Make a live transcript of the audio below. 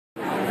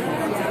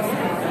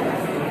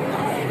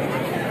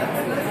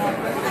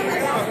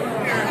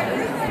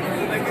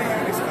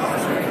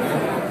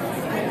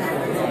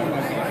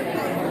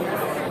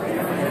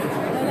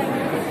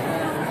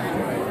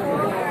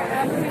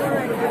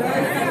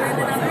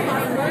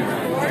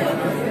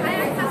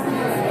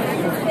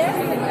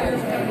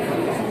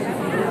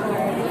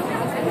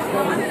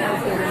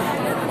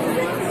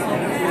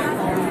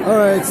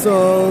Alright,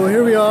 so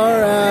here we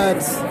are at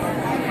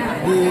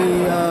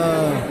the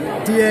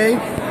DA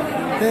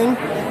thing,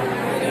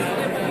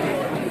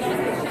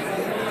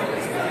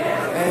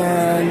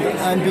 and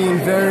I'm being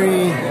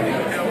very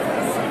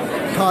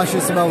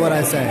cautious about what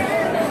I say,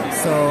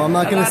 so I'm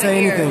not going to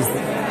say anything,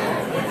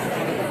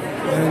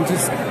 and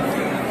just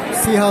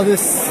see how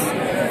this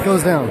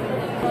goes down.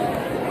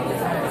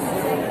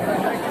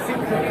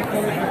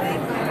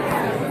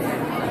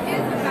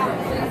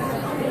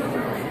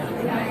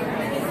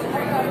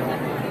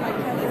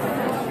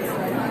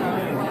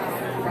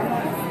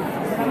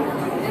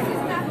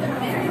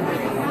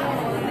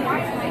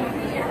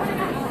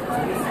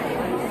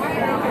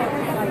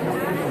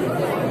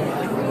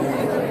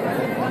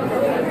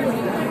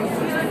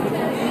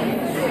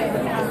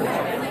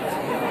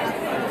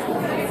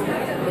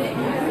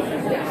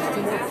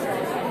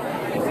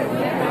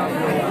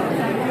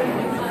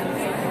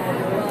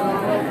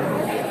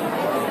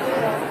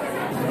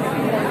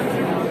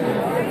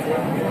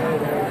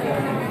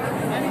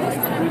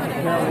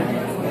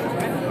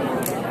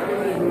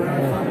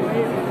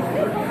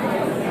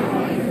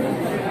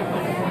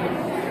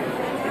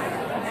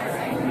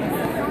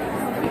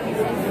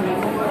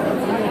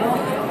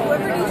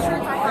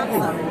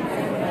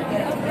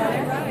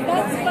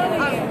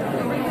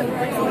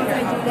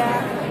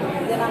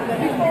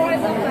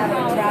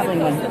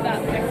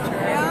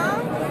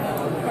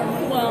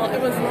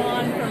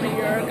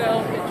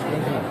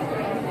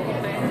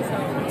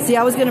 See,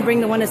 I was going to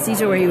bring the one of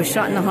Caesar where he was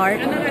shot in the heart.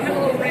 And then I have a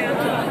little rant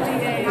about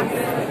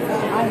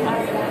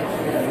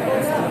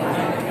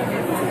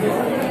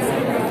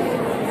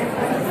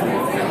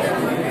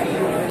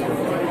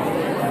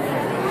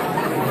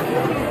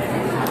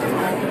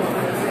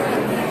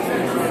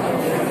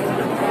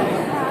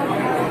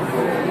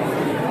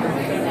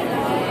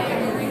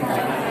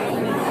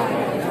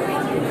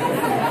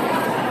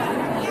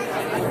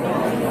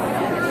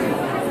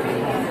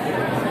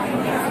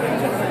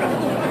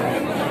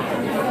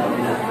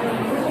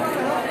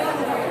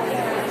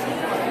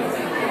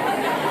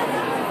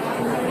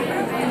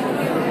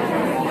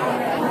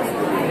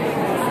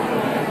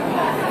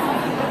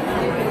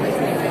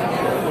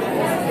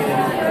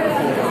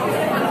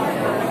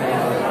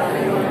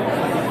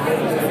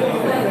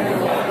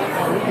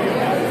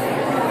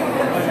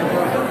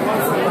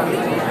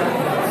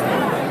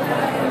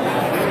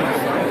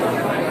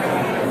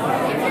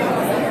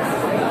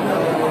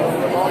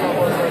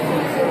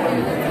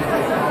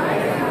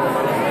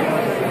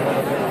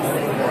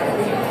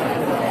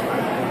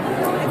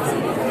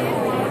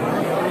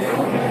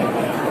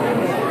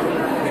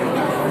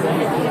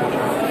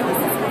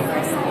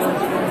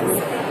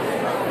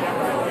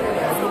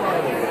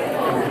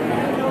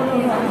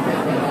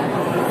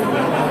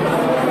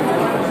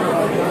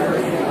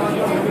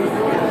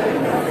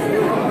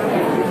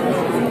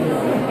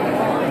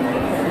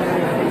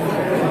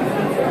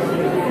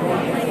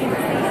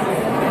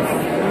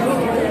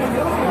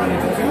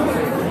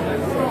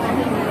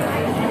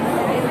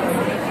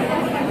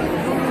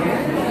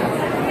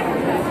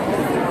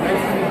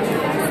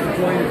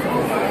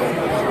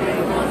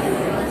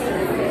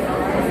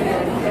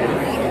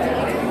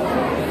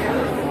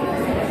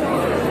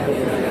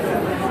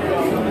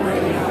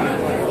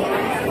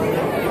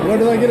Where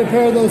do I get a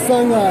pair of those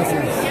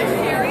sunglasses?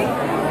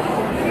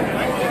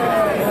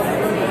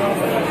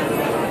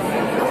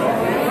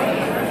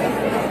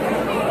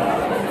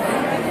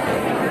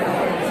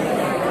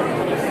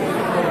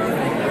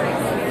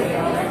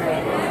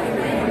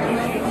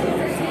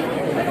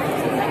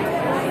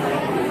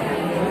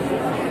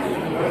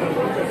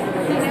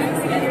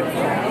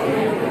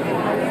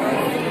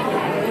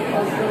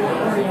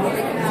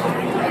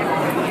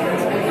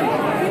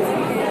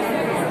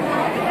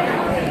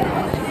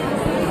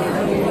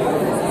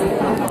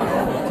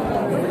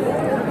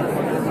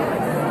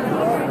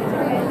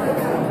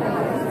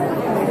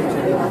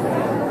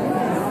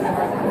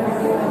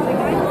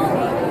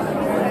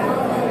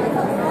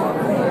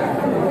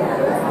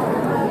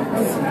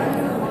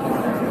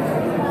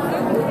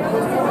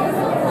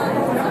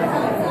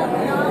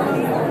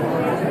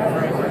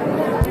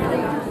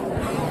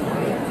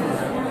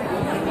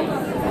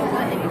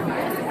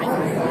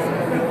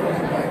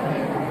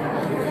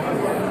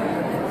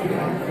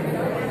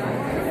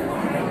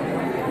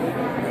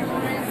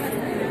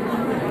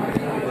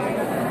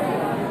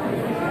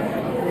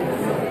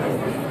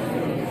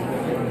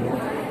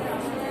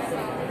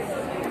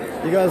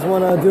 You guys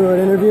want to do an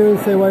interview and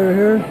say why you're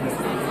here?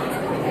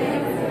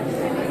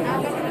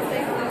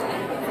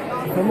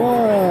 Come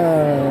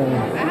on.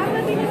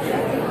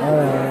 All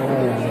right.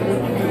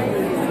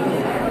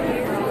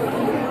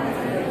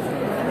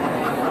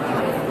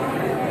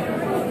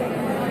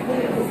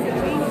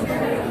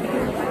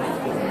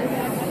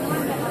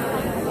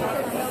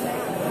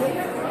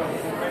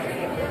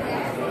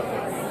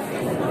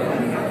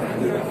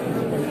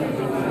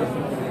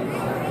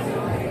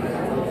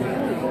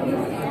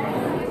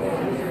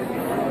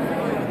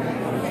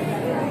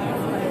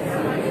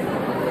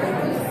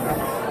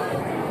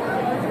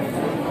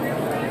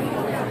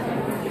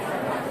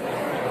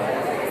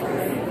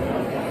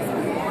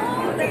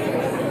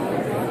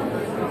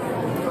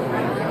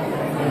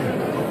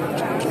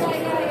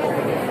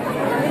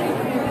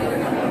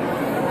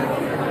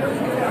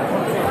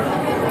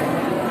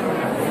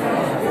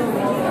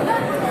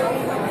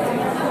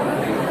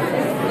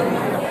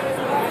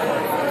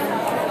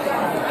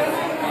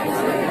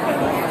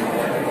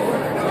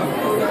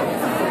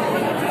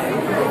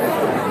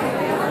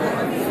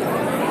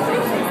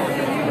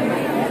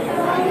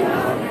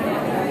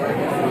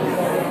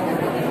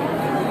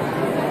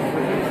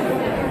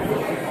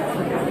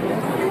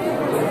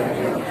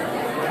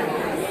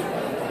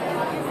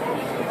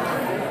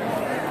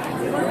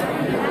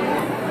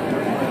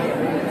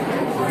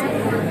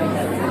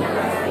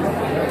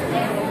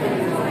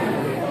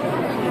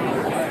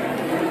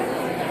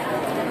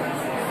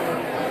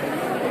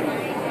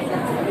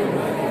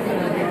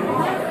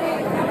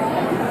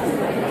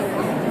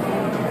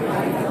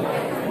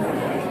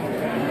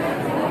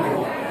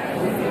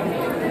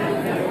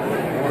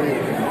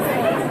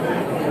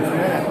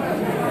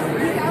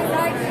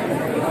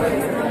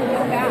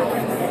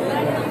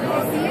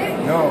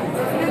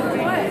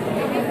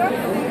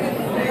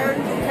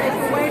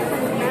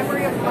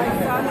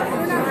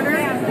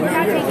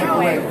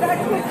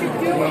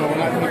 I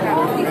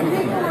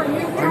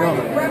know.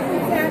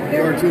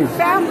 You are too.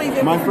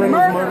 My friend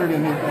was murdered,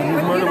 and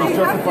his murder was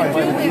justified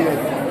by the DA.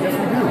 Yes,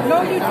 we do. No,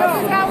 you don't.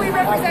 This is how we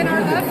represent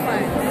our loved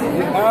ones.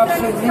 We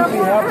absolutely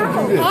have to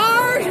do this.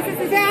 Our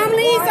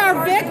families are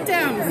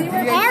victims.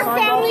 Our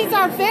families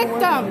are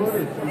victims.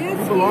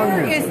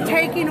 This is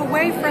taking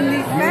away from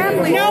these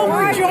families. No,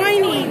 we're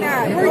joining.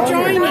 We're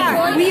joining.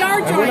 We are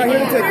joining. We're not here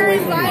to take away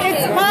from you.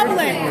 It's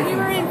public. We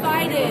were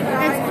invited.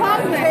 It's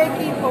public.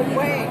 Taking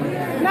away.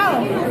 No.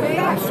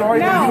 I'm sorry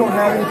that you don't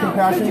have any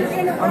compassion.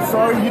 I'm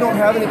sorry you don't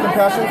have any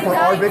compassion for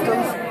our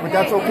victims, but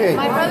that's okay.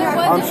 My brother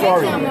was I'm a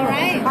sorry. victim, all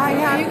right?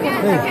 You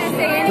can't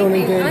say don't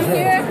anything. engage I'm her.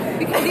 here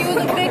because he was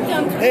a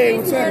victim. Hey,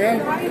 what's up,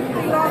 man?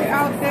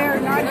 Out there,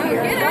 not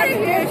here. Get out of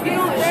here if you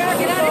don't.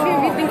 Get out of here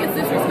if you think it's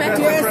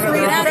disrespectful.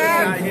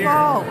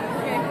 Disrespectful.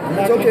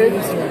 It's okay.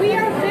 We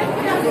are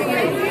victims.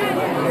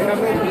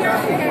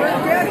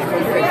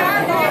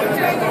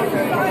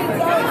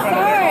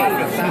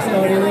 She's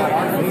starting it.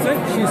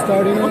 She's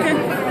starting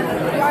it.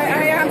 I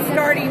am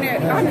starting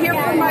it. I'm here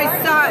for my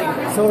son.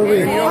 So are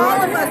we. All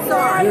of us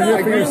are. You're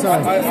here for your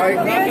son.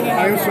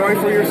 I'm sorry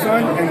for your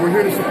son, and we're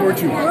here to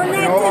support you. We're In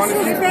not all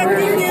honesty, we're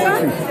here to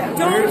support you.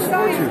 We're here to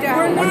support you.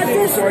 I'm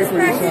so sorry for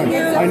your son.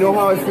 I know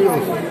how it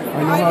feels.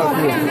 I know how it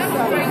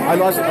feels. I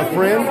lost a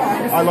friend.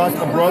 I lost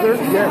a brother.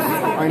 Yes,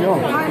 I know.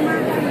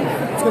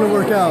 It's going to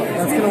work out.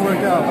 That's going to work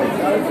out.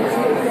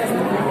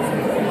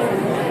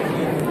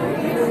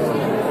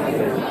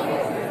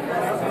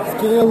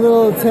 It's getting a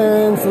little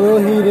tense, a little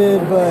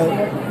heated, but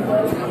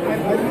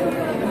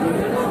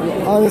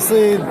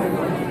honestly,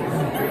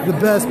 the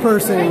best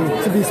person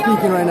to be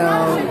speaking right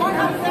now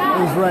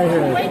is right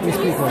here. These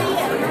people.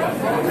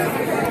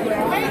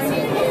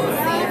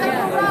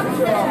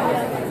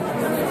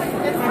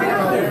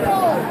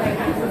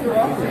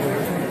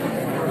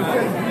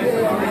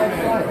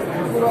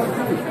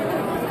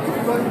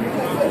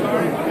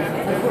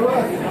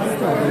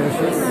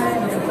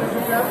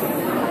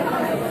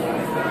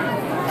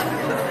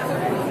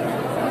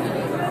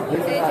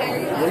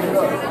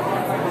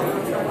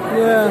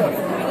 Yeah.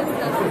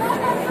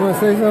 You want to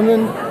say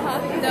something?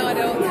 No, I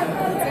don't.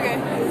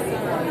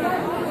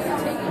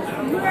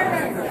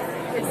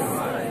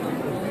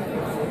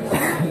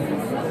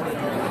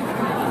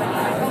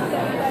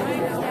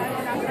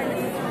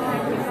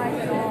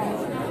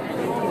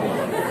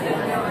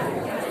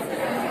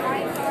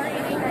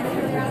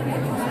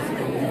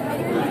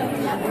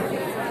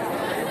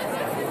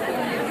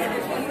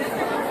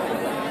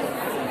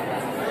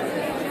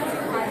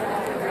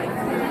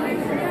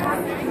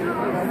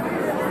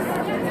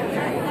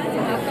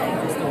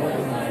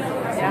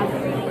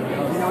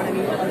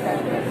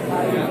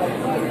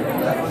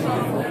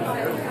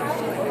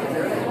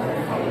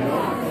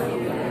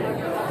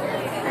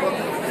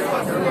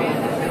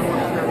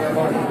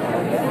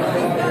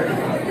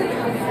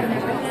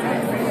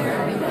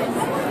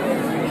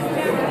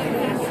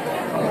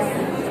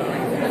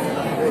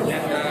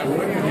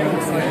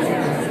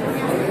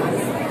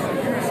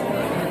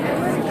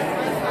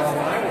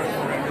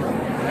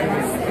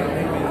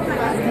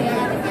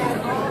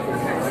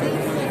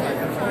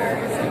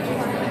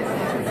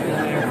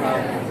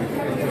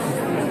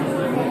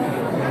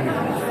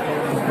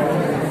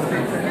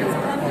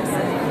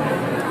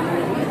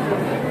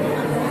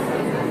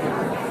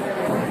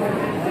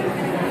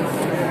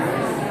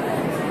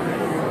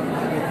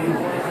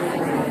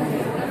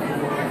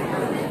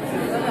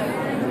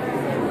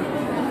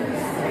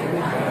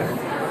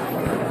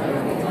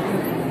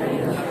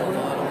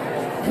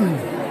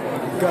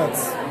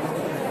 Guts.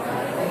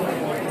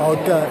 All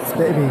guts,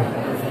 baby.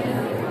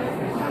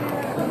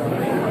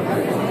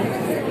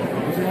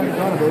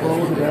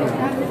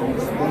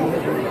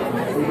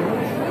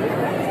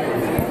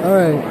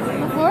 Alright.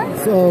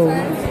 So,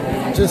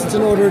 just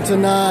in order to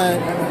not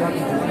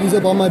use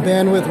up all my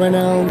bandwidth right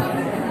now,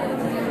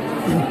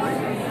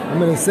 I'm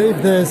going to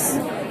save this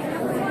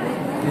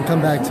and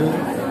come back to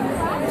it.